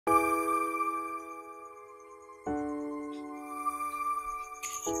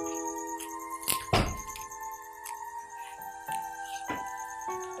Kabir,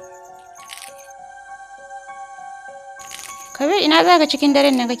 ina za ka cikin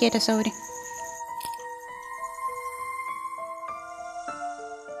daren nan kake ta sauri?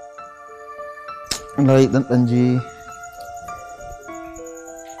 Lai dan je.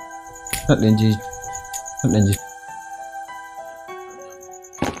 Ka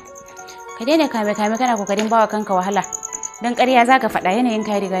daina kame kana kokarin bawa kanka wahala. Dan ƙarya zaka faɗa yanayin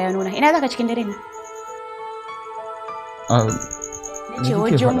ka riga ya nuna. Ina za ka cikin daren nan? Nace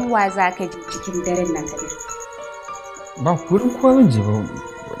wajen wa za ka je cikin daren nan Kabir? Ba wurin kowa zan je ba.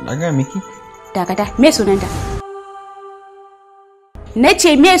 Na ga miki. Dakata, me sunanta?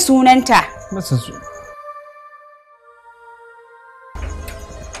 Nace me sunanta? Masa su.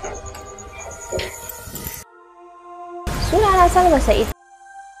 Sunana Salma Sa'id.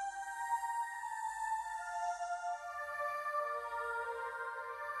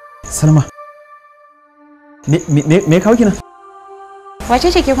 Salma. Me kawo kina?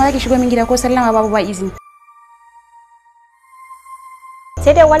 Wace ce ke kuma zaki shigo min gida ko sallama babu ba izini?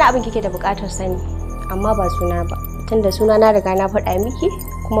 Sai dai wani abin kike da buƙatar sani, amma ba suna ba. Tunda suna na riga na faɗa miki,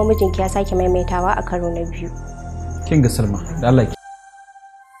 kuma mijinki ya sake maimaitawa a karo na biyu. Kin ga Salma, da Allah ki.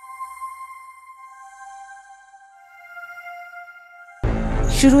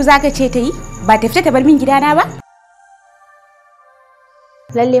 Shiru zaka ce ta yi? Ba ta fita ta bar min gidana ba?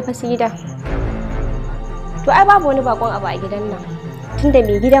 Lalle fa gida. To ai babu wani bakon abu a gidan nan. Tunda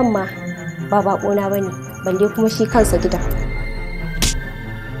mai gidan ma ba bakona bane, balle kuma shi kansa gidan.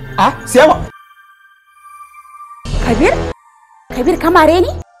 Siyama. Kabir? Kabir kamare ni?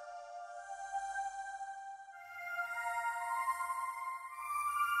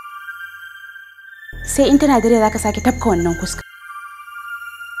 Sai in tana dare zaka sake tafka wannan kuska.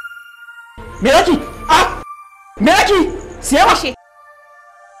 Me yake? Me yake? Siyama.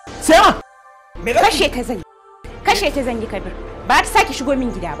 Siyama. Me yake? Kashe ta zan yi Kabir. Ba ta sake shigo min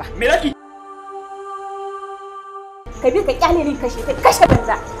gida ba. Me yake? Kabir ka kyale ni kashe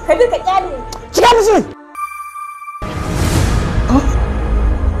banza. Kabir ka kyale ni. Ki kyale shi.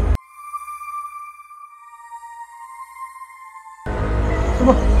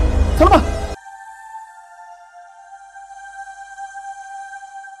 Salma.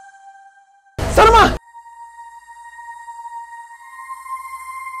 Salma.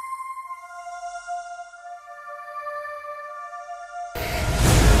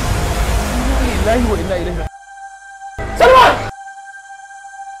 Inna lillahi wa inna ilaihi raji'un. Salma!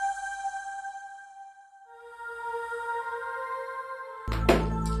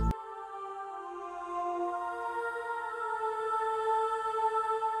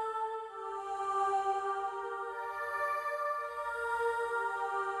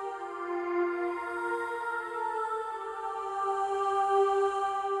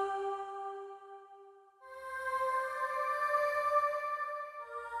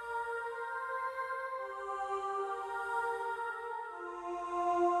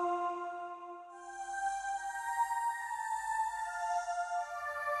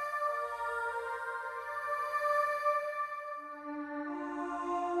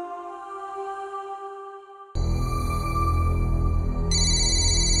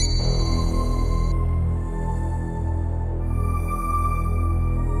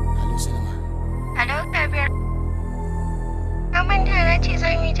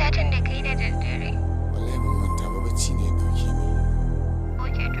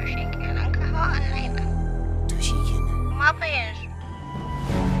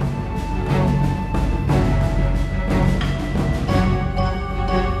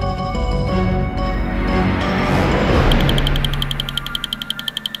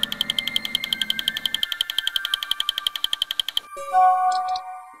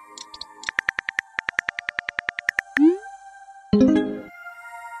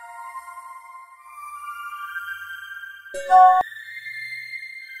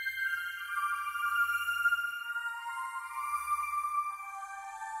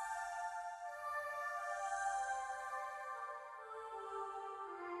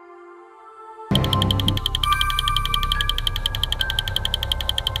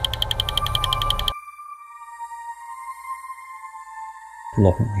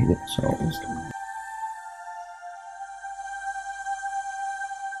 اللهم اهدنا الصراط المستقيم.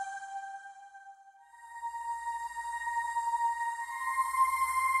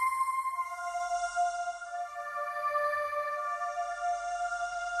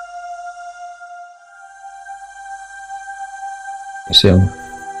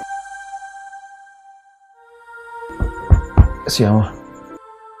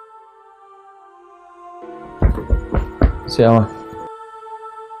 Siyama.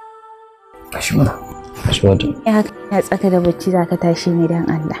 tashi mana. Tashi wata. Ya tsaka da bacci za ka tashi ne dan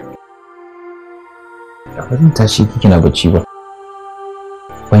Allah. Ba zan tashi kina bacci ba.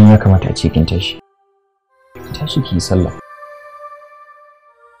 Bayan ya kamata a ce kin tashi. Tashi ki yi sallah.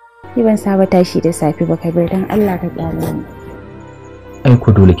 Ni ban saba tashi da safe ba Kabir dan Allah ka kyale ni. Ai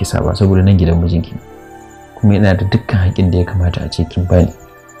ko dole ki saba saboda nan gidan mijinki. Kuma ina da dukkan haƙin da ya kamata a ce kin bani.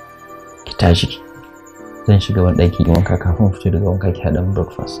 Ki tashi. Zan shiga wani ɗaki in wanka kafin fito daga wanka ki haɗa min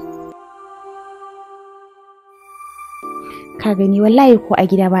breakfast. Ka gani wallahi ko a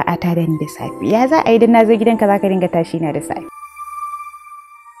gida ba a tada ni da safe. Ya za a yi dan na zo gidanka za ka dinga tashi na da safe.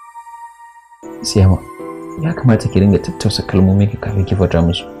 Siyama, ya kamata ki dinga tattausa kalmomin ki kafin ki fada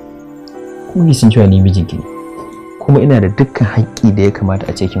musu. Kuma ni sun cewa ni mijinki ne. Kuma ina da dukkan haƙƙi da ya kamata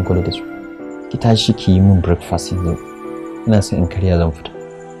a ce kin kula da su. Ki tashi ki yi min breakfast yanzu. Ina son in karya zan fita.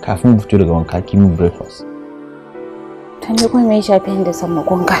 Kafin mu fito daga wanka ki min breakfast. Tanne kuma me ya shafi da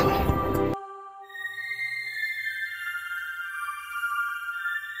sammakonka?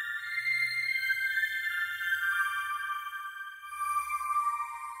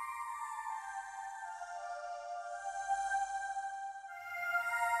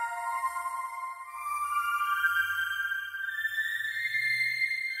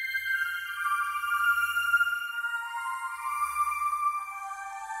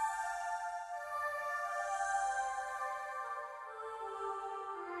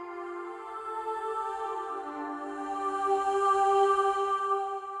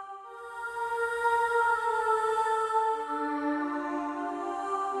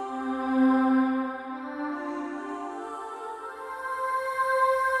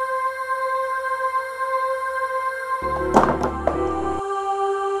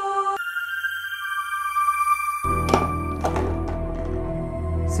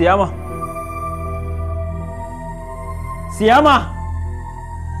 Siyama! Siyama!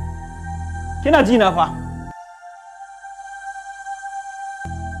 Kina ji na fa?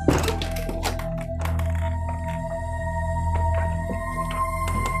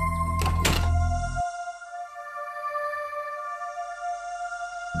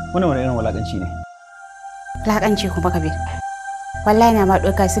 Wannan wani irin walakanci ne? Walakanci kuma Kabir. Wallahi na ma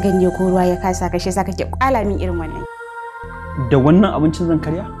doka su ganye ko ruwa ya kasa kashe saka ke kwala min irin wannan. Da wannan abincin zan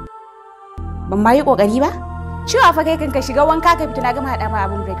karya? Ban ma yi kokari ba? Cewa fa kai kanka shiga wanka ka fita na gama hada ma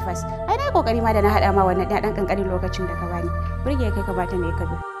abin breakfast. Ai na yi kokari ma da na hada ma wannan dan kankanin lokacin da ka bani. Burge kai ka bata ne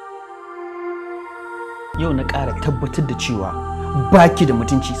Kabir. Yau na ƙara tabbatar da cewa baki da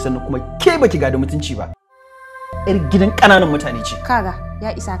mutunci sannan kuma ke baki ga da mutunci ba. Yar gidan ƙananan mutane ce. Kaga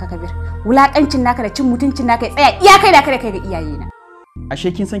ya isa ka Kabir. Wulakancin naka da cin mutuncin naka ya tsaya iya kai da kai ga iyayena.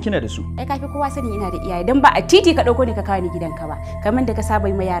 Ashe kin san kina da su? Ai kafi kowa sani ina da iyaye dan ba a titi ka dauko ni ka kawo ni gidanka ba kamar da ka saba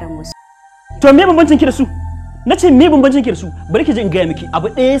yi ma yaran wasu. To me bambancin ki da su? Nace me bambancin ki da su? Bari ki ji in gaya miki abu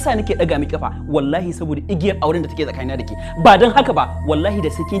ɗaya yasa nake daga miki kafa wallahi saboda igiyar auren da take tsakanina da ke ba dan haka ba wallahi da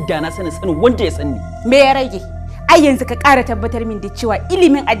sake da na sanin wanda ya sani. Me ya rage? Ai yanzu ka ƙara tabbatar min da cewa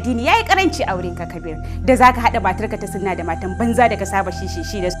ilimin addini yayi karanci a wurin ka Kabir da zaka hada matarka ta sunna da matan banza da ka saba shi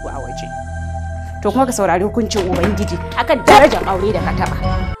da su a waje. To kuma ka saurari hukuncin Ubangiji akan darajar aure da ka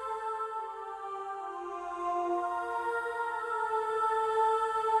taba.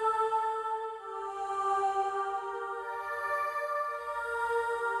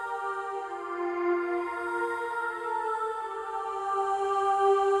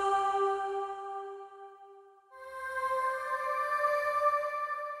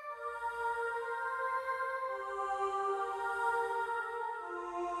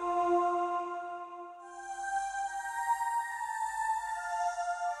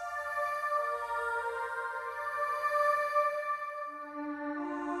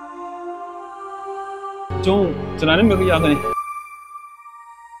 Tun tunanin me kake haka ne?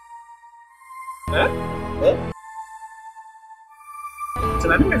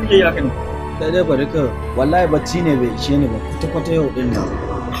 Tunanin me kake haka ne? Sai dai bari ka wallahi bacci ne bai ishe ni ba kwata yau din nan.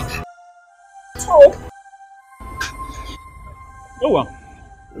 Yawa.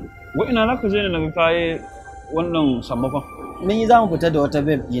 Wa ina naka je ne na kai wannan sammakon? Mun yi zamu fita da wata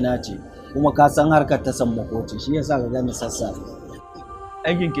babe ɗina ce kuma ka san harkar ta sammako ce shi yasa ka gani sassa.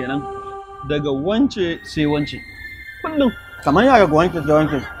 Aikin kenan. Daga wance sai wance kullum Kamar ya daga wanke sai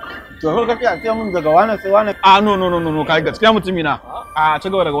wanke. To ko kake a ce mun daga wani sai wani. No kai gaskiya mutumi na. A ci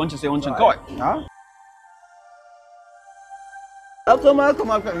gaba daga wance sai wancin kawai. Ha? Aka ma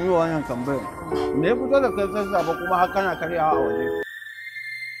kamata in yi wannan tambayar. Me ya fito da kai sassa ba kuma har kana karyawa a waje?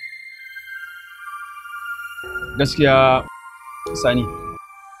 Gaskiya Sani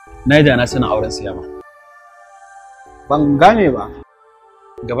na yi da na sanin auren Siyama. Ban gane ba.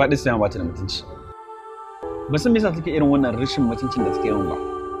 Gaba ɗaya Siyama ba ta da mutunci. Ba san me yasa take irin wannan rashin mutuncin da take yin ba.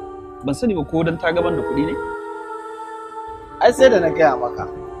 ban sani ba ko dan ta gaban da kuɗi ne. Ai sai da na gaya maka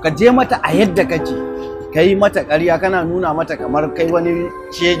ka je mata a yadda kake ka yi mata ƙarya kana nuna mata kamar kai wani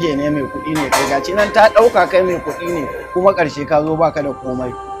shege ne mai kuɗi ne kai gaci nan ta ɗauka kai mai kuɗi ne kuma ƙarshe ka zo baka da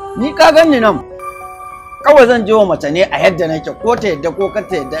komai. Ni ka ganni nan kawai zan je wa mace ne a yadda nake ko ta yadda ko ka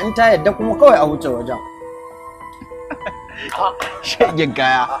ta yadda in ta yadda kuma kawai a wuce wajen. Shegen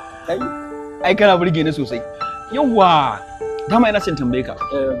kaya. Ai kana burge ni sosai. Yawwa dama ina son tambaye ka.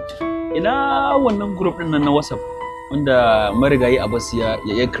 Ina wannan group din nan na WhatsApp wanda marigayi Abbas ya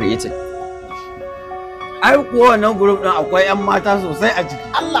created. Ai kuwa wannan group din akwai 'yan mata sosai a ciki.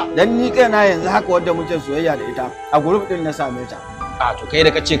 Allah. Dan ni kaina yanzu haka wanda muke soyayya da ita a group din na same ta. A to kai da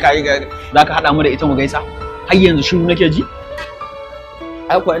kace kai za ka hada mu da ita mu gaisa. Har yanzu shiru nake ji.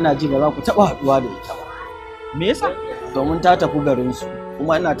 Ai kuwa ina ji ba za ku taba haduwa da ita ba. Me yasa? Domin ta tafi garin su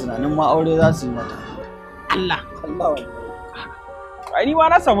kuma ina tunanin ma aure za su yi mata. Allah. Ai ni ma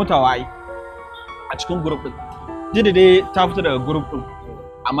na samu tawaye a cikin group din. Dida dai ta fito daga group din.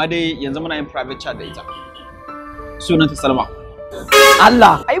 Amma dai yanzu muna yin private chat da ita. Sunanta Salma.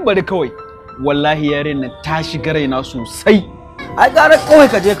 Allah. Ai bari kawai. Wallahi yaren nan ta shiga raina sosai. Ai gara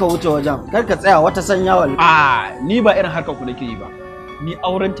kawai ka je ka wuce wajen. Kar ka tsaya wata sanya wallahi. Ni ba irin harkar ku nake yi ba. Ni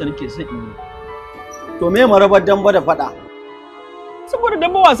auren ta nake son in yi. To me marabar damba da fada? Saboda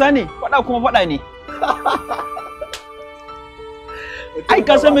damba wasa ne, fada kuma fada ne. Ai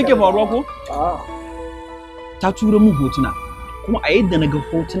ka san me ke faruwa ko? Ta turo min hotuna. Kuma a yadda na ga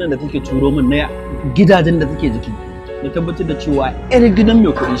hotunan da take turo min na gidajen da take jiki, na tabbatar da cewa yar gidan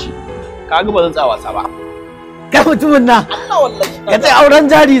mai kuɗi shi. Kaga ba zan tsaya wasa ba. Kai mutumin na. Allah wallahi. Ka ce auren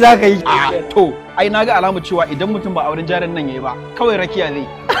jari za ka yi. To, ai na ga alamu cewa idan mutum ba auren jarin nan yayi ba, kawai rakiya zai.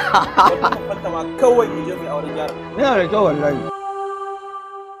 Wannan fanta ma kawai mu je mu auren jarin. Ina da kyau wallahi.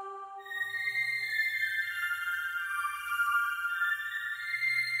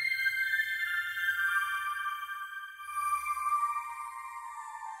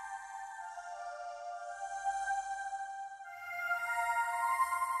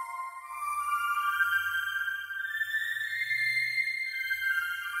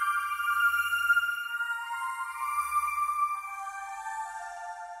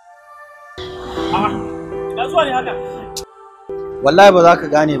 Ina zuwa ne haka? Wallahi ba za ka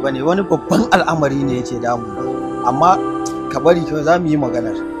gane ba ne wani babban al'amari ne yake damu. Amma ka bari kawai za mu yi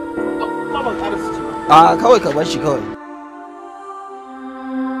maganar. Kawai ka bar shi kawai.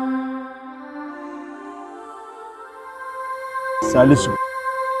 Salisu,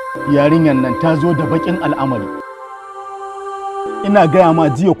 yarinyar nan ta zo da bakin al'amari. Ina gaya ma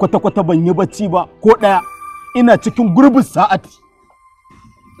jiya kwata-kwata ban yi bacci ba ko ɗaya. Ina cikin gurbin sa'ati.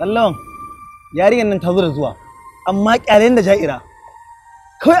 Lallon, yarinyar nan ta zo da zuwa, amma ƙyalen da ja'ira.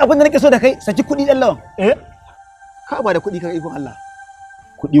 Kawai abin da nake so da kai, saki kuɗi ɗan lawan. Ka ba da kuɗi kan ikon Allah.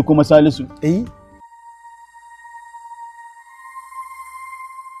 Kuɗi kuma Salisu?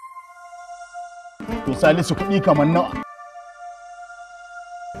 To Salisu kuɗi kamar nawa?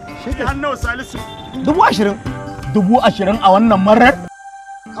 Har nawa Salisu? 20,000. 20,000 a wannan marar?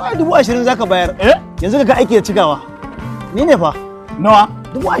 Kawai 20,000 zaka bayar. Yanzu ka ga aiki da cigawa. Ni ne fa. Nawa?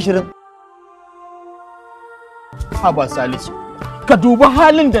 20,000. Haba Salisu, ka duba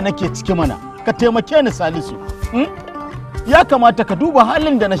halin da nake ciki mana, ka taimake ni Salisu. Ya kamata ka duba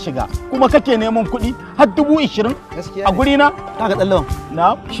halin da na shiga, kuma kake neman kuɗi har 20,000 a guri na? Kaga ɗallawan.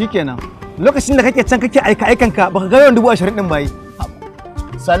 Na? Shikenan. Lokacin da kake can kake aikanka baka ga yawan 20,000 ɗin bayi.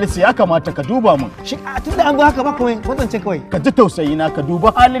 Salisu ya kamata ka duba mun. Tun da an zo haka ba komai, mazancen kawai. Ka ji tausayi na, ka duba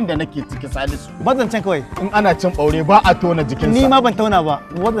halin da nake ciki Salisu. Mazancen kawai. In ana cin ɓaure ba a tona jikinsa. Ni ma ban tauna ba,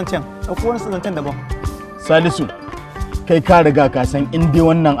 mazancen. Ɗauko wani zancen daban. Salisu, kai ka riga ka san in dai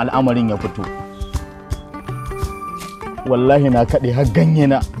wannan al'amarin ya fito. Wallahi na kaɗe har ganye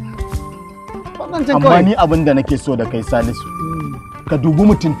na. Amma ni abin da nake so da kai Salisu. Ka dubi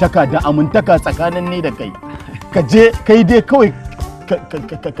mutuntaka da amintaka tsakanin ni da kai. Ka je kai dai kawai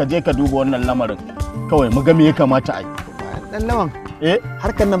ka je ka duba wannan lamarin. Kawai mu ga me ya kamata a yi. Dan lawan.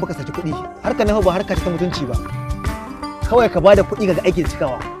 Harkar nan baka saki kuɗi. Harkar nan ba harka ta mutunci ba. Kawai ka bada kuɗi ga aiki da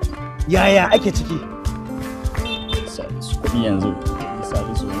cikawa. Yaya ake ciki? Salisu kuɗi yanzu.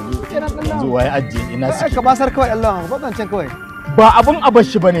 Salisu yanzu waye ajiye ina suke. Ka basar kawai Allah ba zancen kawai. Ba abun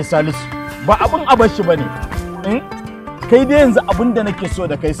abashi bane Salisu. Ba abun abashi bane. Kai dai yanzu abun da nake so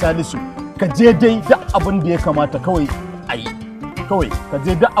da kai Salisu, ka je dai duk abun da ya kamata kawai a yi. Kawai ka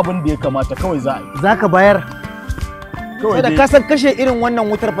je duk abun da ya kamata kawai za a yi. Za ka bayar. Kawai dai. Ka san kashe irin wannan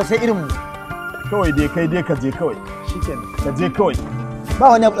wutar fa sai irin mu. Kawai dai kai dai ka je kawai. Shikenan. Ka je kawai. Ba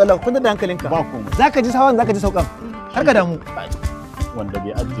wani abu Allah kun da hankalinka. Ba komai. Za ka ji sawan za ka ji saukan. Har ka damu. Wanda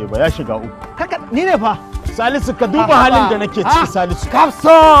bai ajiye ba ya shiga uku. Haka ni ne fa. Salisu ka duba halin da nake ciki Salisu.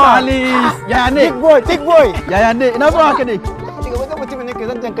 Kapson! Salis! Yaya ne? Big boy! Yaya ne? Ina zuwa haka ne? Daga wajen mutumin ne ke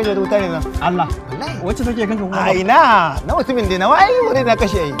zan jan kashe da wuta ne nan. Allah. Wacce take kanka kuma? Ai na mutumin da na wai wani na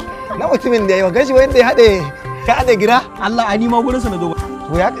kashe yi. Na mutumin da ya gashi wanda ya haɗe gira. Allah ani ma gurin sa na zo.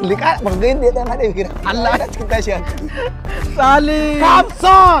 To ya lika ban ga inda ya dan haɗe gira. Allah ya cikin tashi hankali. Salis!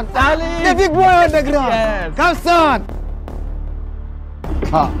 Kapson! Salis! The big boy on the ground. Yes. Kapson!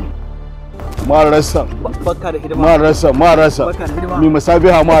 Ha. Marasa. Barka da hidima. Marasa. Barka da hidima. Mi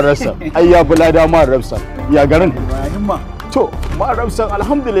musabiha marasa. Ai ya bulada marasa. Ya garin. Himma. To, marasa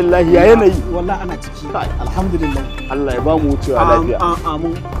alhamdulillah ya yanayi. Wallahi ana ciki. Alhamdulillah. Allah ya ba mu wucewa lafiya.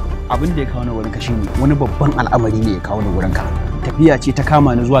 Amin. Abin da ya kawo ni wurin ka shine wani babban al'amari ne ya kawo ni wurin ka. Tafiya ce ta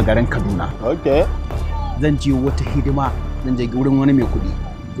kama ni zuwa garin Kaduna. Okay. Zan je wata hidima, zan je wurin wani mai kuɗi.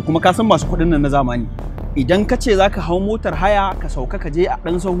 To kuma ka san masu kuɗin nan na zamani. Idan ka ce zaka hau motar haya ka sauka ka je a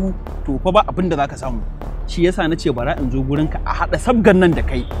ɗan sahu to fa ba abin da zaka samu. Shi yasa na ce bara in zo gurin ka a haɗa sabgan nan da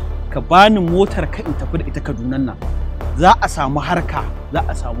kai. Ka bani motar ka in tafi da ita Kaduna nan. Za a samu harka, za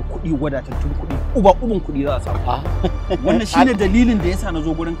a samu kuɗi wadatattun kuɗi, uban kuɗi za a samu. Wannan shine dalilin da yasa na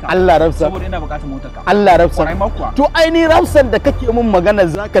zo gurin ka. Allah rafsa. Saboda ina buƙatar motar ka. Allah rafsa. Kwarai ma kuwa. To ai ni rafsan da kake mun magana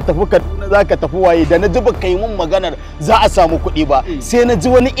zaka tafi Kaduna zaka tafi waye da na ji baka yi mun maganar za a samu kuɗi ba sai na ji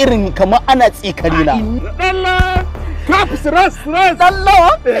wani irin kamar ana tsikari na. Allah! Kafis ras.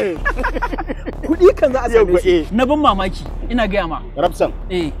 Allah! Kuɗi kan za a same shi. Na ban mamaki ina gaya ma. Rafsan.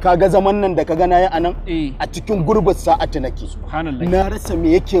 Kaga zaman nan da ka gana ya anan a cikin gurbin sa'ati nake. Subhanallah. Na rasa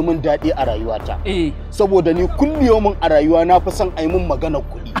me yake min daɗi a rayuwata. Saboda ni kulliyomin a rayuwa na fi son a yi min maganar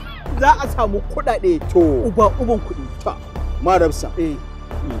kuɗi. Za a samu kuɗaɗe to uban kuɗi. Ma Rafsan.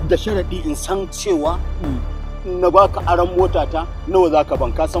 Da sharaɗi in san cewa na baka aran motata nawa zaka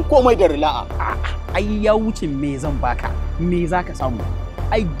ban ka san komai da rila'a. Ai ya wuce me zan baka me zaka samu.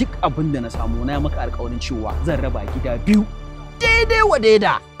 Ai duk abin da na samu na maka alƙawarin cewa zan raba gida biyu daidai wa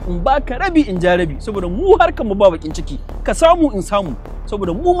daida in baka rabi in ja rabi saboda mu harkar mu ba bakin ciki ka samu in samu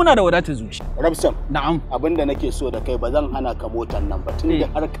saboda mu muna da wadatar zuci. Rabsan, na'am. Abin da nake so da kai ba zan hana ka motar nan ba tunda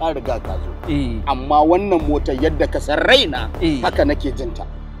har ka riga ka zo. Amma wannan motar yadda ka san raina haka nake jinta.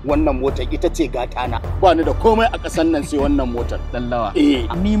 Wannan motar ita ce gatana ba ni da komai a ƙasar nan sai wannan motar. Dallawa.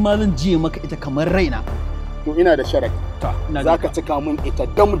 Ni ma zan jiye maka ita kamar raina. To ina da sharadi. Za ka cika min ita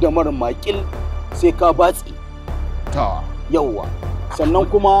dam da mara makil sai ka batsi. Yawwa. Sannan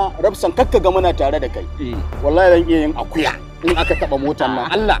kuma Rabsan kakka ga muna tare da kai. Wallahi zan iya yin akuya in aka taba motar nan.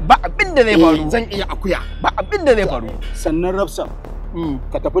 Allah ba abin da zai faru. Zan iya akuya ba abin da zai faru. Sannan Rabsan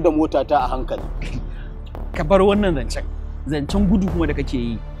ka tafi da motata a hankali. Ka bar wannan zancen gudu kuma da kake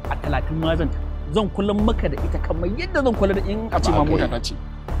yi a 30 ma zan kula maka da ita kamar yadda zan kula da in a ce ma mota ta ce.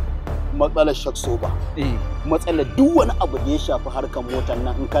 Matsalar shakso ba. Matsalar duk wani abu da ya shafi harkar motar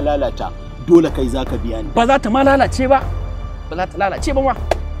nan in ka lalata dole kai zaka biya ni. Ba za ta ma lalace ba. Ba za ta lalace ba ma.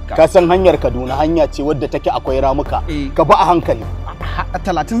 Ka san hanyar Kaduna hanya ce wadda take akwai ramuka. Ka ba a hankali. A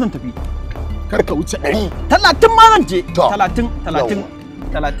 30 zan tafi. Kar ka wuce 100. 30 ma zan je. 30.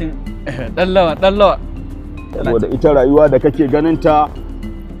 Dallawa. Saboda ita rayuwa da kake ganin ta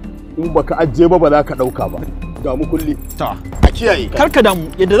in baka ajiye ba za ka dauka ba. Ga mu kulli. A kiyaye. Kar ka damu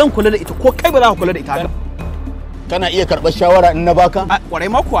yadda zan kula da ita ko kai ba za ka kula da ita. Kana iya karɓar shawara in na baka? Kwarai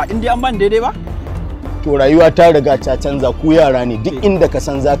ma kuwa in dai an bani daidai ba? To rayuwa ta riga ta canza ku yara ne duk inda ka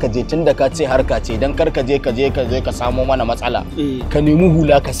san zaka je tunda ka ce harka ce dan kar ka je ka samu mana matsala. Ka nemi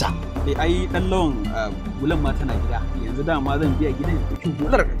hula ka sa. Ai dan lawan hulan ma tana gida. Yanzu dama zan biya gidan kin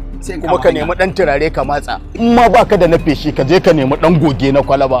hular sai kuma ka nemi dan turare ka matsa. In ma baka da na feshi ka je ka nemi dan goge na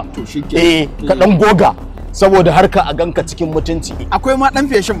kwalaba. To shikenan. Ka dan goga. Saboda harka a ganka cikin mutunci. Akwai ma dan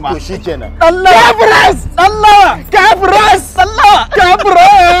feshin ma. To shikenan. Kabras! Allah! Kabras! Allah!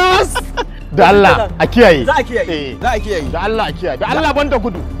 Kabras! Da Allah a kiyaye. Za a kiyaye. Za a kiyaye. Da Allah a kiyaye. Da Allah banda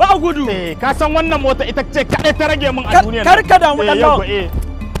gudu. Ba gudu. Ka san wannan mota ita ce kadai ta rage min a duniya. Kar ka damu dan Allah.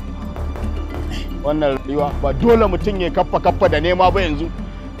 Wannan riwa ba dole mutum ya kaffa da nema ba yanzu.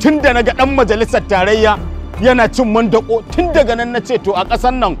 Tunda naga dan majalisar tarayya yana cin mandako tun daga nan na ce to a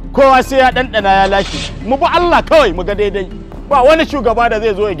ƙasar nan kowa sai ya ɗanɗana ya lashe mu bi Allah kawai mu ga daidai ba wani shugaba da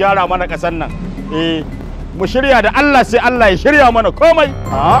zai zo ya gyara mana ƙasar nan mu shirya da Allah sai Allah ya shirya mana komai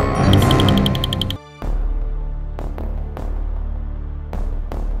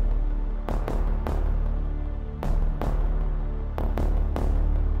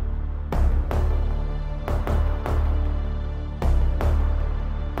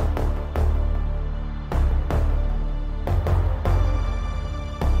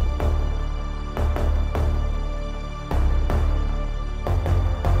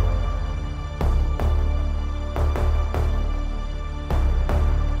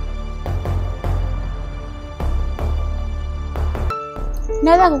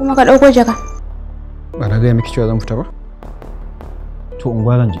Na za ka kuma ka ɗauko jaka? Ba na gaya miki cewa zan fita ba? To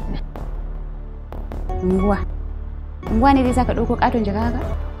unguwa zan je. Unguwa? Unguwa ne zai sa ka ɗauko ƙaton jaka haka?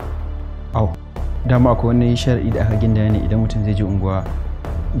 Au, dama akwai wani sharaɗi da aka gindaya ne idan mutum zai je unguwa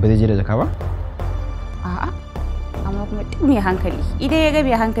ba zai je da jaka ba? A'a, amma kuma duk mai hankali idan ya ga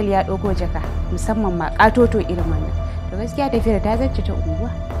mai hankali ya ɗauko jaka musamman ma ƙatoto irin wannan to gaskiya tafiyar ta zarce ta unguwa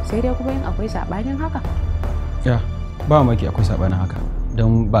sai dai kuma yin akwai saɓanin haka. Ya, ba maki akwai saɓanin haka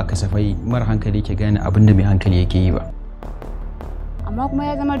don ba kasafai mara hankali ke gane abin da mai hankali yake yi ba. Amma kuma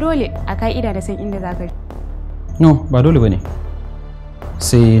ya zama dole a ka'ida da san inda za ka je. No, ba dole ba ne.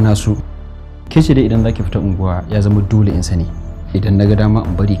 Sai na so. Ke ce dai idan za ki fita unguwa ya zama dole in sani. Idan na ga dama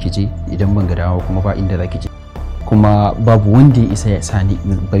in bari ki je, idan ban ga dama kuma ba inda za ki je. Kuma babu wanda ya isa ya sa ni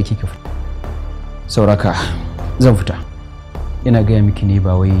in bar ki fita. Sauraka, zan fita. Ina gaya miki ne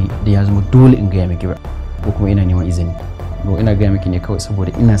ba wai da ya zama dole in gaya miki ba. Ko kuma ina neman izini. No, ina gaya miki ne kawai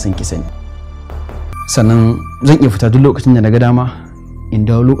saboda ina son ki sani. Sannan zan iya fita duk lokacin da na ga dama. In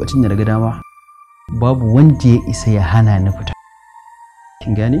dawo lokacin da na ga dama. Babu wanda ya isa ya hana ni fita.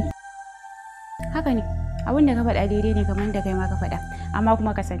 Kin gane? Haka ne. Abin da ka faɗa daidai ne kamar da kai ma ka faɗa. Amma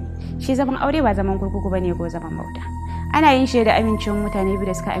kuma ka sani, shi zaman aure ba zaman kurkuku bane ko zaman bauta. Ana yin shi da amincin mutane biyu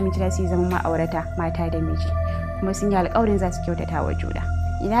da suka amince da su zaman ma'aurata, mata da miji. Kuma sun yi alƙawarin za su kyautata wa juna.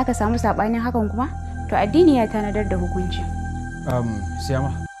 Idan aka samu saɓanin hakan kuma, to addini ya tanadar da hukunci.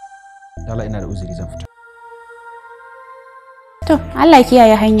 Siyama. Dala ina da uzuri zan fita. To, Allah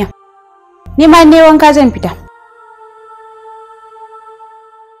kiyaye hanya. Ni ma ne wanka zan fita.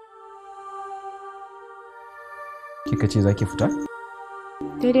 Kika ce za ki fita?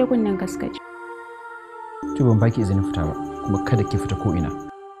 Daidai kunnen gaskaci. To ban baki izinin fita ba, kuma kada ki fita ko ina.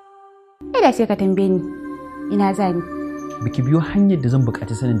 Ai da sai ka tambaye ni. Ina za ni? Biki biyo hanyar da zan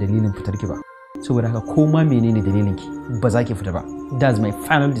buƙaci sanin dalilin fitar ki ba. Saboda haka ko ma menene dalilin ki, ba za ki fita ba. That's my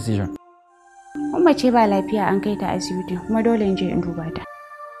final decision. Umma ce ba lafiya an kai ta asibiti kuma dole in je in duba ta.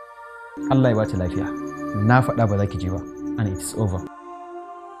 Allah ya bata lafiya. Na faɗa ba za ki je ba. And it's over.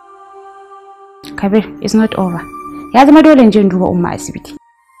 Kabir, it's not over. Ya zama dole in je in duba umma asibiti.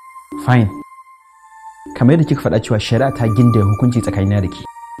 Fine. Kamar yadda kika faɗa cewa shari'a ta ginda hukunci tsakanina da ke.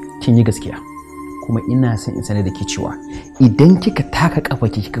 Kin yi gaskiya. Kuma ina son in sanar da ke cewa idan kika taka kafa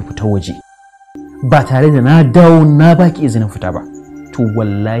kika fita waje ba tare da na dawo na baki izinin fita ba, to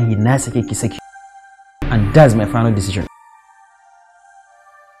wallahi na sake ki saki. And that's my final decision.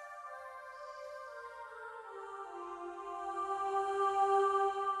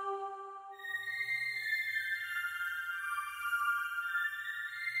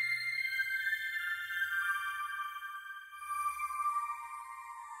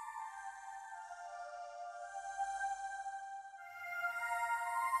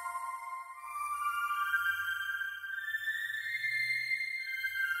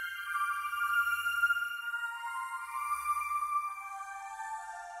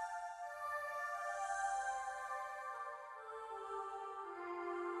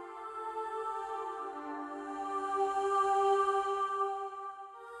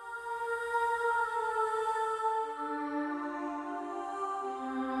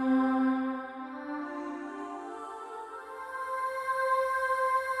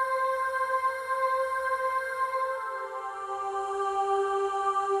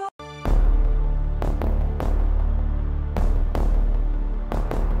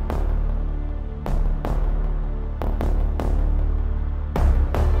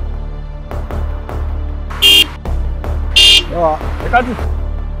 Yawa, da katin.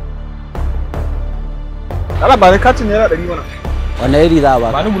 Allah ba da katin naira 100 mana. Wanne iri za a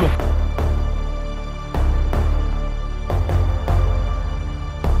ba? Ba ni bulo.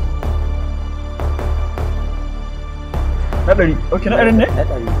 Na 100. Okay, na 100 ne? Na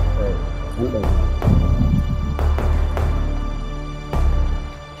 100.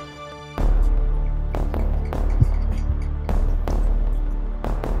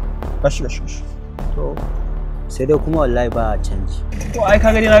 Gashi. To, sai dai kuma wallahi ba canji. To ai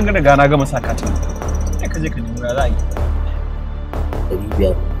ka gani na ga riga na gama sa katin. Sai ka je ka nemo ya za a yi.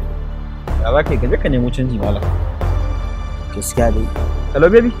 500. Ya za ka yi ka je ka nemo canji malam. Gaskiya dai. Hello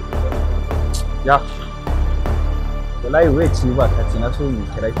baby. Ya. Wallahi wai ci ba kati na so mu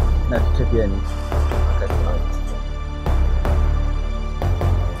kira na tafiya ne.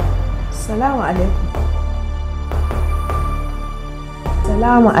 Salamu alaikum.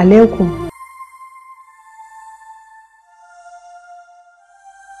 Salamu alaikum.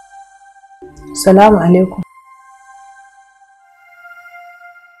 Salamu alaikum.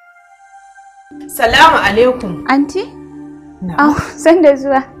 Salamu alaikum. Anti? Na'am. San da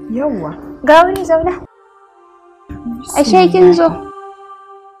zuwa. Yawwa. Ga wani zauna. Ashe kin zo.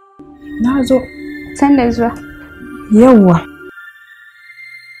 Na zo. San da zuwa. Yawwa.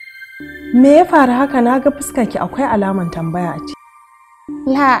 Me ya faru haka na ga fuskarki akwai alaman tambaya a ciki.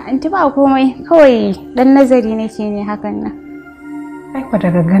 La, anti ba komai, kawai dan nazari nake ne hakan nan. Ai fa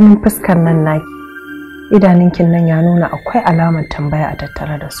daga ganin fuskar nan naki. Idaninkin nan ya nuna akwai alaman tambaya a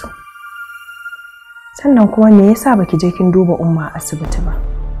tattare da su. Sannan kuma me yasa baki je kin duba umma a asibiti ba?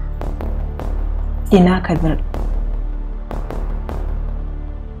 Ina Kabir?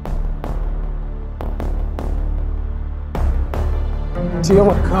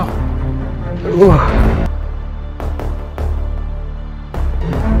 Taimaka.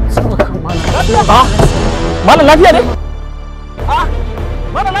 Malam lafiya ne?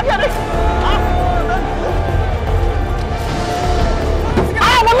 Malam lafiya ne?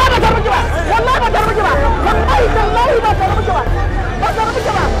 Wallahi ba tare miki ba! Wallahi ba tare miki ba! Wallahi tallahi ba tare miki ba! Ba tare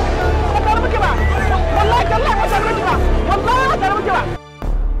miki ba! Ba tare miki ba! Wallahi tallahi ba tare miki ba! Wallahi ba tare miki ba!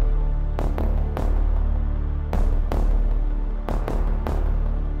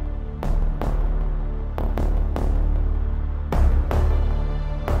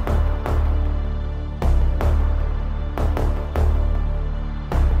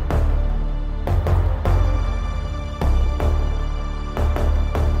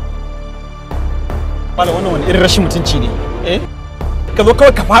 Malam wannan wani irin rashin mutunci ne, ka zo kawai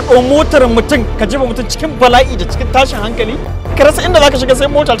ka faɗo motar mutum ka jefa mutum cikin bala'i da cikin tashin hankali ka rasa inda zaka shiga sai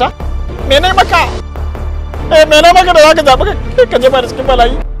motar ta mene maka mene maka da zaka zaɓi ka jefa da cikin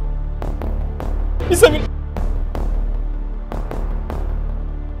bala'i bisabil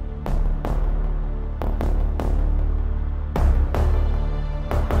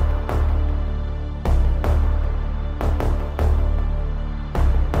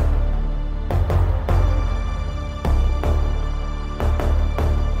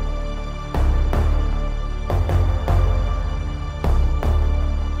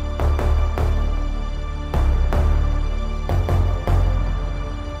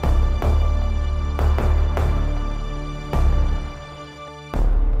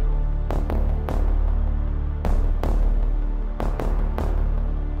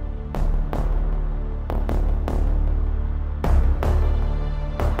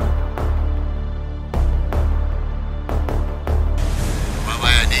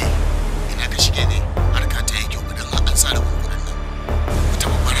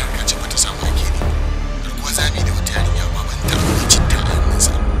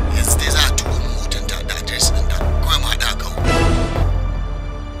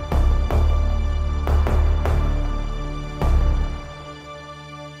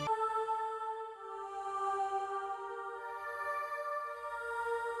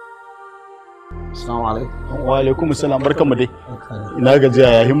Assalamu alaikum. Wa alaikum assalam, barkanmu dai. Ina gajiya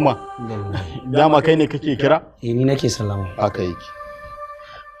ya himma. Dama kai ne kake kira? Ni nake sallama. Haka yake.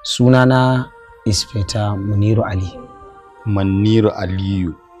 Sunana Inspector Muniru Ali. Maniru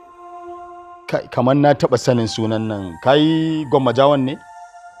Aliyu. Kamar na taba sanin sunan nan. Kai gwammajawan ne?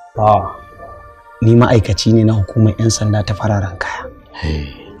 Ni ma'aikaci ne na hukumar 'yan sanda ta fararen kaya.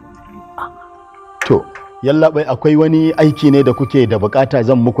 To, yallaɓai akwai wani aiki ne da kuke da bukata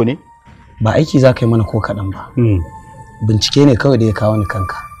zan muku ne? Ba aiki za ka yi mana ko kaɗan ba. Bincike ne kawai da ya kawo ni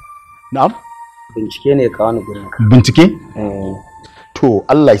kanka. Na'am? Bincike ne ya kawo ni gurin ka. Bincike? To,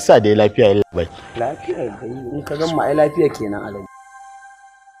 Allah ya sa da ya lafiya ya labai. Lafiya da yi, in ka gan ma ai lafiya kenan alai.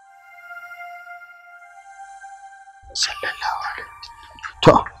 Sallallahu alaihi.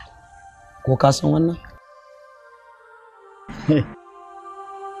 To, ko ka san wannan?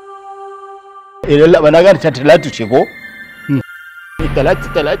 Idan laba na gane ta Talatu ce ko?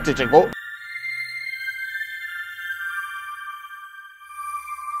 Talatu ce ko?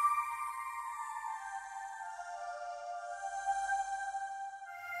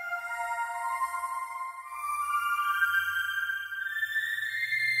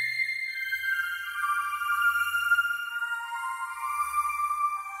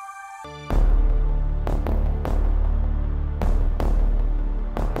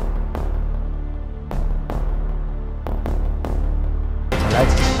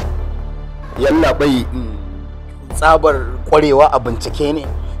 Yallaɓai tsabar kwarewa a bincike ne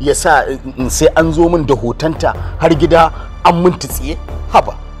ya sa sai an zo min da hotonta har gida an min tsiye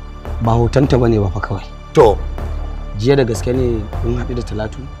haba. Ba hotonta bane ba fa kawai. To jiya da gaske ne kun haɗu da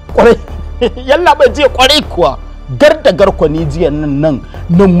Talatu? Kwarai. Yallaɓai jiya kwarai kuwa gar da garkwani jiya nan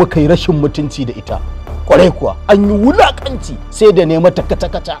muka yi rashin mutunci da ita. Kwarai kuwa an yi wulakanci sai da ne mata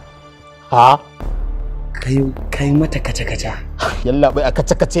kata-kata. Ha? Kai mata kaca-kaca. Yallaɓai a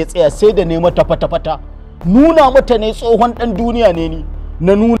kaca-kaca tsaya sai da ne mata fata-fata. Nuna mata ne tsohon ɗan duniya ne ni.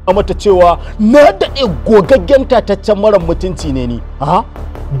 Na nuna mata cewa na daɗe gogaggen tataccen mara mutunci ne ni. Ha?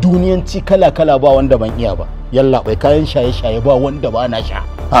 duniyanci kala-kala ba wanda ban iya ba. Yalla bai kayan shaye-shaye ba wanda ba na sha.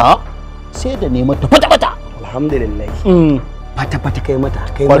 Ha? Sai da ne mata fata-fata. Alhamdulillah. Fata-fata kai mata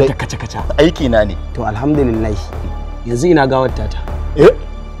kaca-kaca. Aiki na ne. To alhamdulillah. Yanzu ina gawar ta.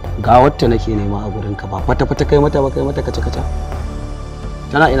 Gawar ta nake nema a gurin ka ba fata-fata kai mata kaca-kaca.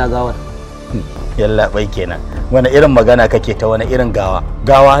 Tana ina gawar. Yalla bai kenan. Wani irin magana kake ta wani irin gawa?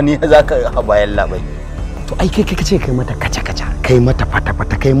 Gawa ne zaka haba yalla bai. To ai kai kace kai mata kaca-kaca, kai mata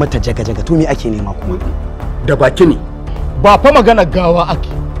fata-fata, kai mata jaga-jaga. To me ake nema kuma? Da baki ne. Ba fa magana gawa ake.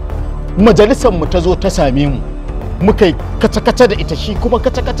 Majalisar mu ta zo ta same mu. Muka yi kaca-kaca da ita, shi kuma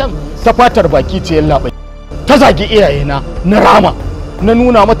kaca-kacan ta fatar baki ce yalla bai. Ta zagi iyayena na rama. Na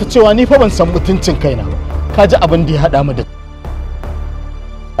nuna mata cewa ni fa ban san mutuncin kaina ba. Ka ji abin da ya haɗa mu da.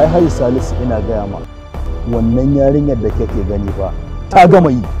 Ai hai Salisu ina gaya ma. Wannan yarinyar da kake gani fa ta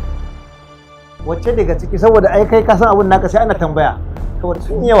gama yi. Wacce daga ciki saboda ai kai ka san abun naka sai ana tambaya. Saboda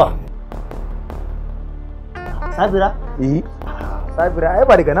sun yawa. Sabira? Sabira ai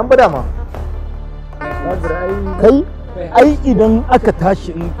ba daga nan ba dama. Sabira ai ai idan aka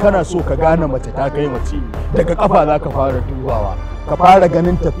tashi in kana so ka gane mace ta kai mace daga kafa za ka fara dubawa. Ka fara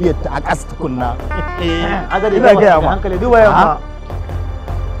ganin tafiyar ta a ƙas tukunna. Ina gaya ma. Hankali duba yamma.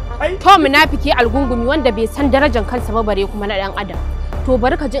 To munafiki algungumi wanda bai san darajar kansa ba bare kuma na dan adam. To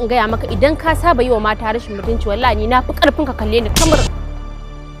bari ka ji in gaya maka idan ka saba yi wa mata rashin mutunci wallahi ni na fi karfin ka kalle ni kamar.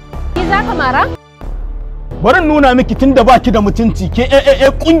 Ni za ka mara? Bari nuna miki tunda baki da mutunci ke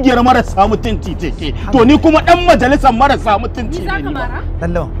kungiyar marasa mutunci ce ke. To ni kuma dan majalisar marasa mutunci ne. Ni za ka mara?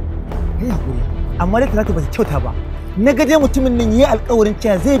 Lallawa. Kai hakuri. Amma dai Talatu ba ta kyauta ba. Na gaje mutumin nan yayi alƙawarin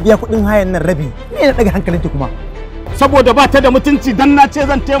cewa zai biya kuɗin hayan nan rabi. Me na daga hankalinki kuma? Saboda ba ta da mutunci dan na ce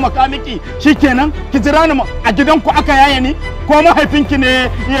zan taimaka miki shikenan ki jira ni a gidanku aka yaye ni ko mahaifinki ne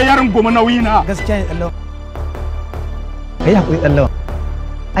ya yarin goma nauyi na. Gaskiya ne Dallawa. Kai hakuri Dallawa.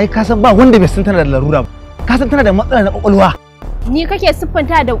 Ai ka san ba wanda bai san tana da larura ba. Ka san tana da matsala na kwakwalwa. Ni kake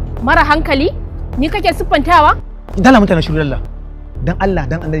siffanta da mara hankali? Ni kake siffantawa? Dala mutane shiru Dalla. Dan Allah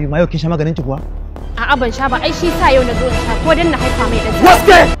dan Annabi ma yau kin sha maganin ki kuwa? A'a ban sha ba ai shi sa yau na zo sha ko dan na haifa mai dan.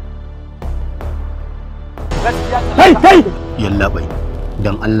 Waske! Kai! Yalla bai.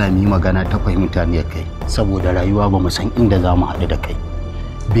 Dan Allah mi magana ta fahimta ne kai saboda rayuwa ba mu san inda za mu haɗu da kai.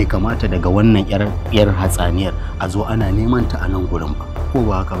 Bai kamata daga wannan yar hatsaniyar a zo ana neman ta a nan gurin ba. Ko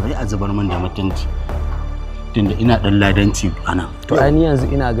ba haka bari a zubar min da mutunci. Tunda ina dan ladanci ana. To ai ni yanzu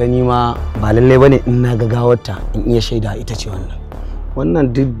ina gani ma ba lalle bane in na ga gawarta in iya shaida ita ce wannan.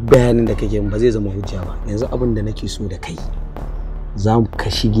 Wannan duk bayanin da kake ba zai zama hujja ba. Yanzu abin da nake so da kai za ka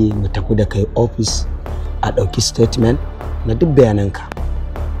shige mu tafi da kai office a ɗauki statement na duk bayananka.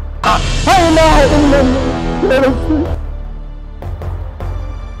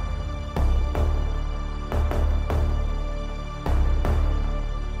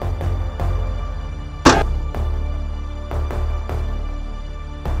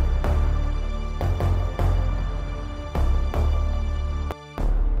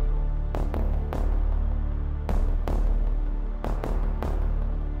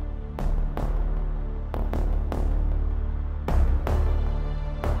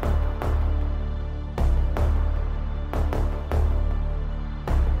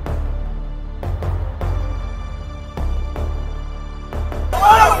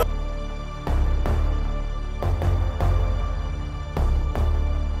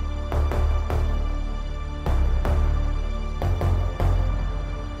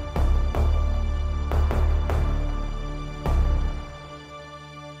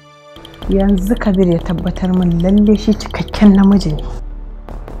 Yanzu Kabir ya tabbatar min lalle shi cikakken namiji ne.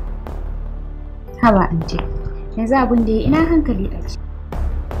 Haba anje. Yanzu abin da ina hankali a ci.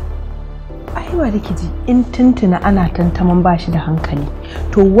 Aiwa da kiji in tuntuna ana tantaman ba shi da hankali.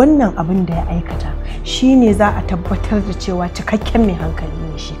 To wannan abin da ya aikata shine za a tabbatar da cewa cikakken mai hankali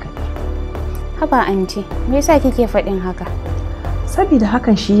ne shi Kabir. Haba anje, me yasa kike faɗin haka? Saboda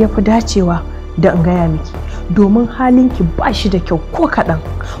hakan shi yafi dacewa da in gaya miki. Domin halinki ba shi da kyau ko kaɗan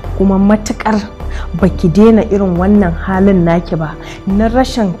kuma matukar baki daina irin wannan halin naki ba na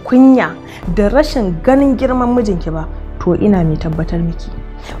rashin kunya da rashin ganin girman mijinki ba to ina mai tabbatar miki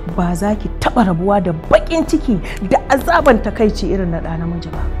ba za ki taɓa rabuwa da baƙin ciki da azaban takaici irin na ɗa namiji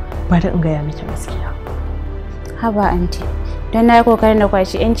ba bari in gaya miki gaskiya. Haba anti don na yi kokarin da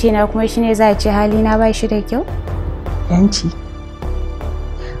kwashi yanci na kuma shine za a ce halina ba shi da kyau? Yanci?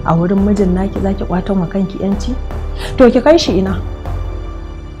 A wurin mijin naki zaki kwaton wa kanki yanci? To ki kai shi ina?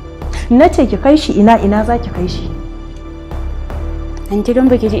 Nace ki kai shi ina zaki kai shi? Anti don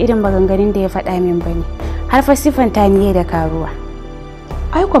baki ji irin maganganun da ya faɗa min bane. Har fa sifanta ni da karuwa.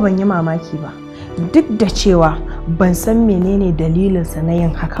 Ai ko ban yi mamaki ba. duk da cewa ban san menene dalilinsa na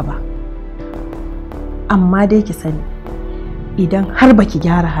yin haka ba. Amma dai ki sani, idan har baki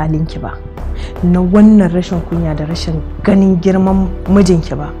gyara halinki ba, na wannan rashin kunya da rashin ganin girman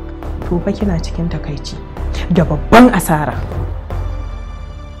mijinki ba, to fa kina cikin takaici da babban asara.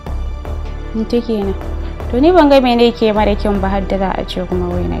 Ni take ne. To ni ban ga mene yake mara kyan ba har da za a ce kuma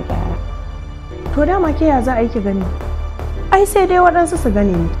wai na gyara. To dama ke ya za a yi ki gani? Ai sai dai waɗansu su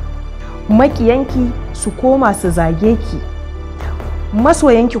gane ni. Makiyanki su koma su zage ki.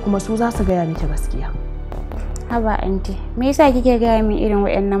 Masoyanki kuma su za su gaya miki gaskiya. Haba anti, me yasa kike gaya min irin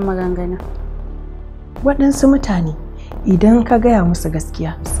waɗannan maganganun? Waɗansu mutane idan ka gaya musu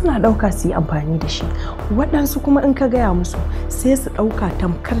gaskiya suna ɗauka su yi amfani da shi, waɗansu kuma in ka gaya musu sai su ɗauka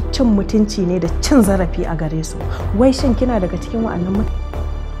tamkar cin mutunci ne da cin zarafi a gare su. Wai shin kina daga cikin waɗannan mutane?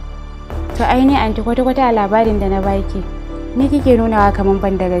 To aini anti kwata-kwata a labarin da na baki ni kike nunawa kamar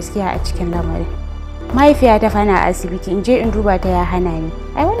ban da gaskiya a cikin lamarin. Mahaifiya ta fana a asibiti in je in duba ta ya hana ni.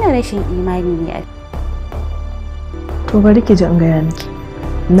 Ai wannan rashin imani ne a. To bari ki ji in gaya miki.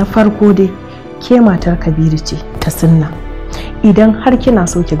 Na farko dai ke matar Kabiru ce ta sunna. Idan har kina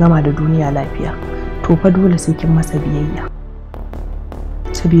so ki gama da duniya lafiya, to fa dole sai kin masa biyayya.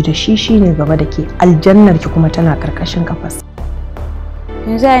 Saboda shi shine gaba da ke, aljannar ki kuma tana karkashin kafarsa.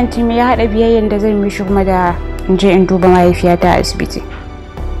 Yanzu anti me ya haɗa biyayyan da zan mishi kuma da in je in duba mahaifiyata a asibiti?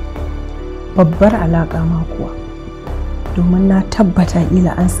 Babbar alaƙa ma kuwa. Domin na tabbata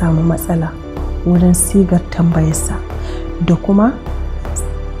ila an samu matsala wurin sigar tambayarsa da kuma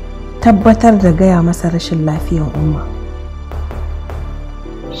tabbatar da gaya masa rashin lafiyan umma.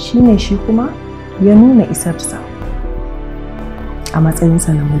 Shine shi kuma ya nuna isarsa a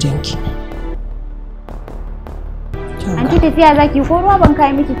matsayinsa na mijinki. Anti tafiya zaki ko ruwa ban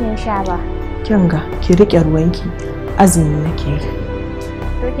kai miki kin sha ba? Kinga ki rike ruwanki, azumi nake yi.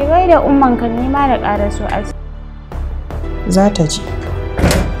 To ki gaida umman kan nima da ƙaraso azumi. Za ta ji.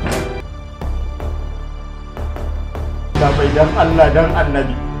 Labai dan Allah dan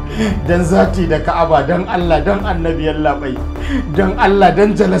Annabi, dan zati da Ka'aba dan Allah dan Annabi yallaɓai, dan Allah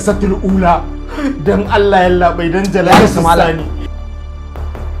dan jalasatul ula, dan Allah yallaɓai dan jalasatul sani.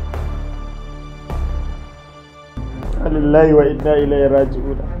 Lillahi wa inna ilaihi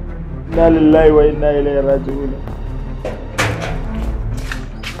raji'un. Inna lillahi wa inna ilaihi raji'un.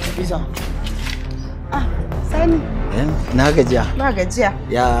 Isa. Sani. Na gajiya. Ba gajiya.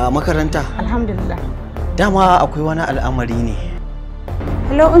 Ya makaranta? Alhamdulillah. Dama akwai wani al'amari ne.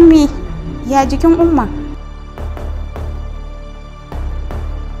 Hello ummi, ya jikin umma?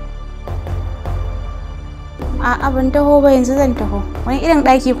 A'a ban taho ba, yanzu zan taho. Wani irin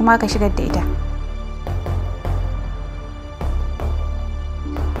ɗaki kuma ka shigar da ita?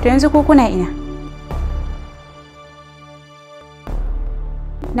 To yanzu ko kuna ina?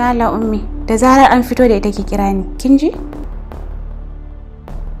 Lala ummi, da zarar an fito da ita ki kira ni, kin ji?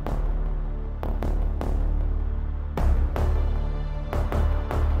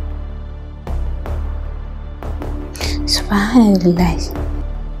 Subhanallah.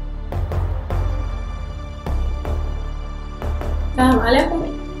 Assalamu alaikum.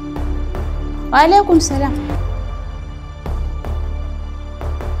 Wa alaikum salam.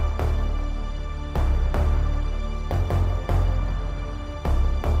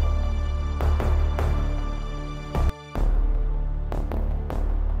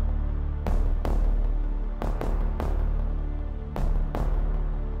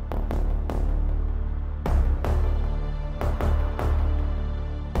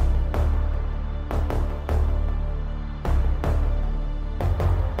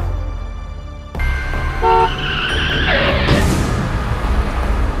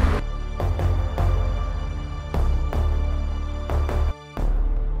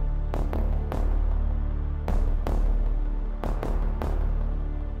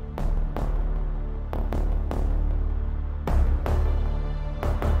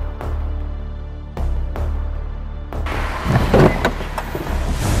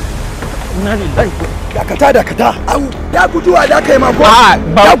 Inna lillahi. Dakata. Au, ya guduwa da kai ma ko?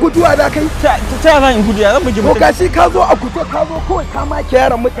 Ya guduwa da kai. Ta zan in gudu ya zan buge mutum. Ko gashi ka zo a guje ka zo kawai ka ma ke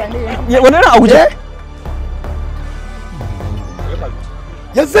yaran mutane. Wani ran a guje?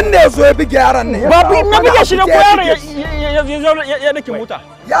 Yanzu ne ya zo ya buge yaran ne. Babu na buge shi ne ko yaron ya dake mota.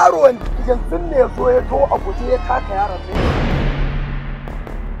 Yaro yanzu ne ya zo ya to a guje ya taka yaran ne.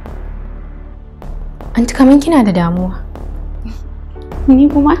 Anti kaman kina da damuwa. Ni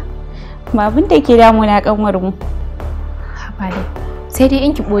kuma? Ba abin da ke damuna kanwar mu. Haba dai. Sai dai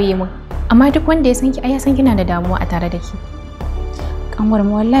in ki boye min. Amma duk wanda ya san ki ai ya san kina da damuwa a tare da ki. Kanwar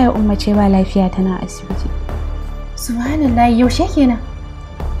mu wallahi umma ce ba lafiya tana asibiti. Subhanallahi yaushe kenan?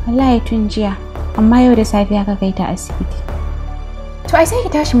 Wallahi tun jiya. amma yau da safiya ka kai ta asibiti. To ai sai ki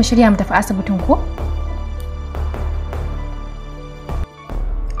tashi mu shirya mu tafi asibitin ko?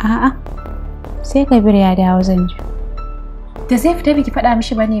 A'a, sai Kabir ya dawo zan je. Da zai fita biki faɗa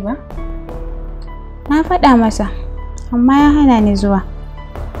mishi bane ba? Na faɗa masa, amma ya hana ni zuwa.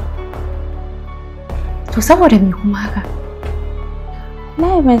 To saboda me kuma haka?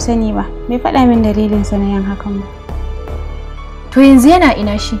 Na ban sani ba, bai faɗa min dalilinsa na yin hakan ba. To yanzu yana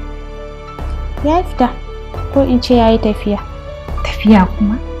ina shi? Ya fita, ko in ce ya yi tafiya. Tafiya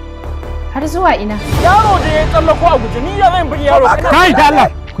kuma? Har zuwa ina? Yaro da ya tsallako a guje ni ya zan bin yaro. Kai da Allah,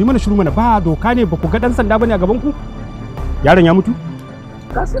 ku yi mana shiru mana ba doka ne ba ku ga dan sanda bane a gaban ku? Yaron ya mutu?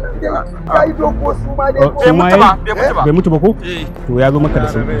 Kasunan da ya yi doko su ma dai ko. Bai mutu ba ko? To ya zo maka da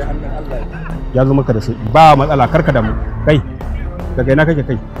sauki. Ya zo maka da sauki. Ba matsala karka da mu. Kai, daga ina kake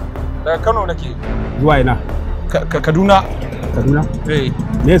kai? Daga Kano nake. Zuwa ina? Kaduna. Kaduna?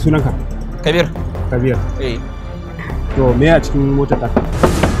 Me sunanka? Kabir. Kabir. To me a cikin motar ta?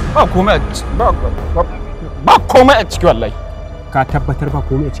 Ba komai ba komai a ciki wallahi. Ka tabbatar ba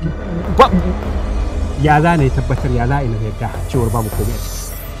komai a ciki? Ba ya za ne tabbatar ya za ina yadda cewar babu komai a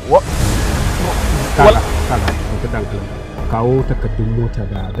ciki. Kawo takardun mota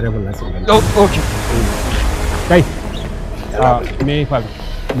da direban lasin. Okay. Kai. Me fa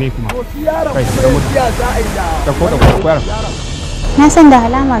me kuma? Kai da mota. Da ko kwara. Na san da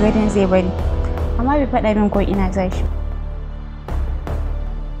alama gadon zai bari, amma bai faɗa min ko ina za shi.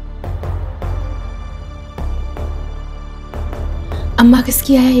 Amma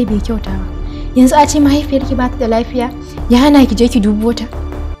gaskiya yayi bai kyauta ba. Yanzu a ce mahaifiyarki ba ta da lafiya, ya hana ki je ki dubo ta.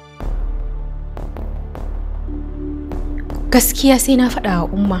 Gaskiya sai na faɗa wa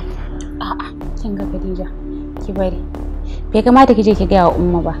Umma. A'a, kin ga Khadija, ki bari. Bai kamata ki je ki gaya wa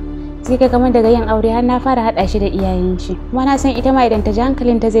Umma ba. Sai ka kamar daga yin aure har na fara haɗa shi da iyayen shi. Kuma na san ita ma idan ta ji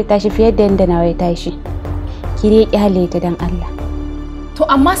hankalinta zai tashi fiye da yadda nawa ya tashi. Ki dai kyale ta dan Allah. To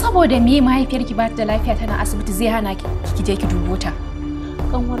amma saboda me mahaifiyarki ba ta da lafiya tana asibiti zai hana ki je ki dubo ta.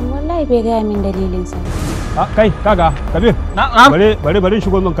 Kanwar wallahi bai gaya min dalilin sa. Kai kaga Kabir. Bare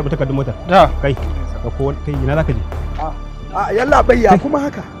shigo min karbi takardun motar. Kai da ko kai ina zaka je? Yalla bai ya kuma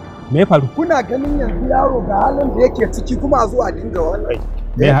haka. Me ya faru? Kuna ganin yanzu yaro ga halin da yake ciki kuma a zo a dinga wannan.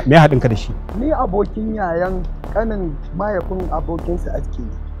 Me haɗin ka da shi? Ni abokin yayan kanin mahaifin abokinsa ake.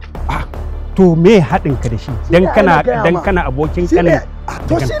 To me haɗin ka da shi? Dan kana abokin kanin.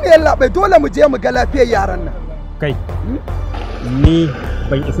 To shine yalla bai dole mu je mu ga lafiyar yaran nan. Kai. Ni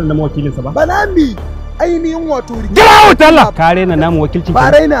ban isa da wakilinsa ba. Balami ainihin wato Girawo talla. Ka raina namu wakilcin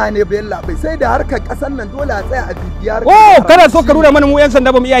ba raina ne bai yalla bai sai da harkar kasan nan dole a tsaya a bibiyar. Oh, kana so ka nuna mana mu yan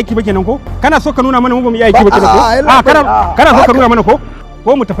sanda ba mu iya aiki ba kenan ko? Kana so ka nuna mana mu ba mu iya aiki ba kenan ko? Kana so ka nuna mana ko?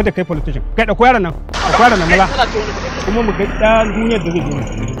 Ko mu tafi da kai politician. Kai da koyaran nan. Da koyaran nan maza. Kuma mu ga dan duniyar da zai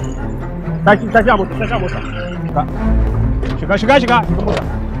yi. Tashi a mota. Shiga mota.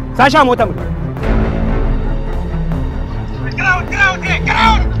 Sashi a mota mu. Get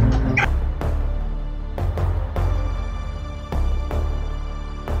out!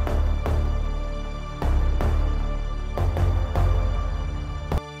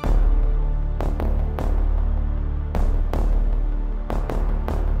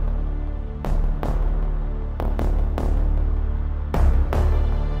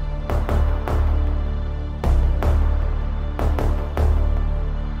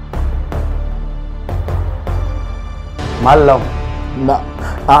 Mallam na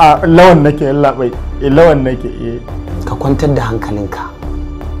lawan nake labai lawan nake ka kwantar da hankalinka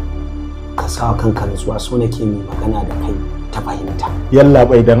ka sa kanka nutsuwa so nake mai magana da kai ta fahimta yalla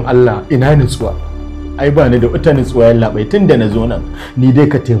bai dan Allah ina nutsuwa ai ba ni da wata nutsuwa yalla bai tunda na zo nan ni dai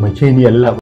ka taimake ni yalla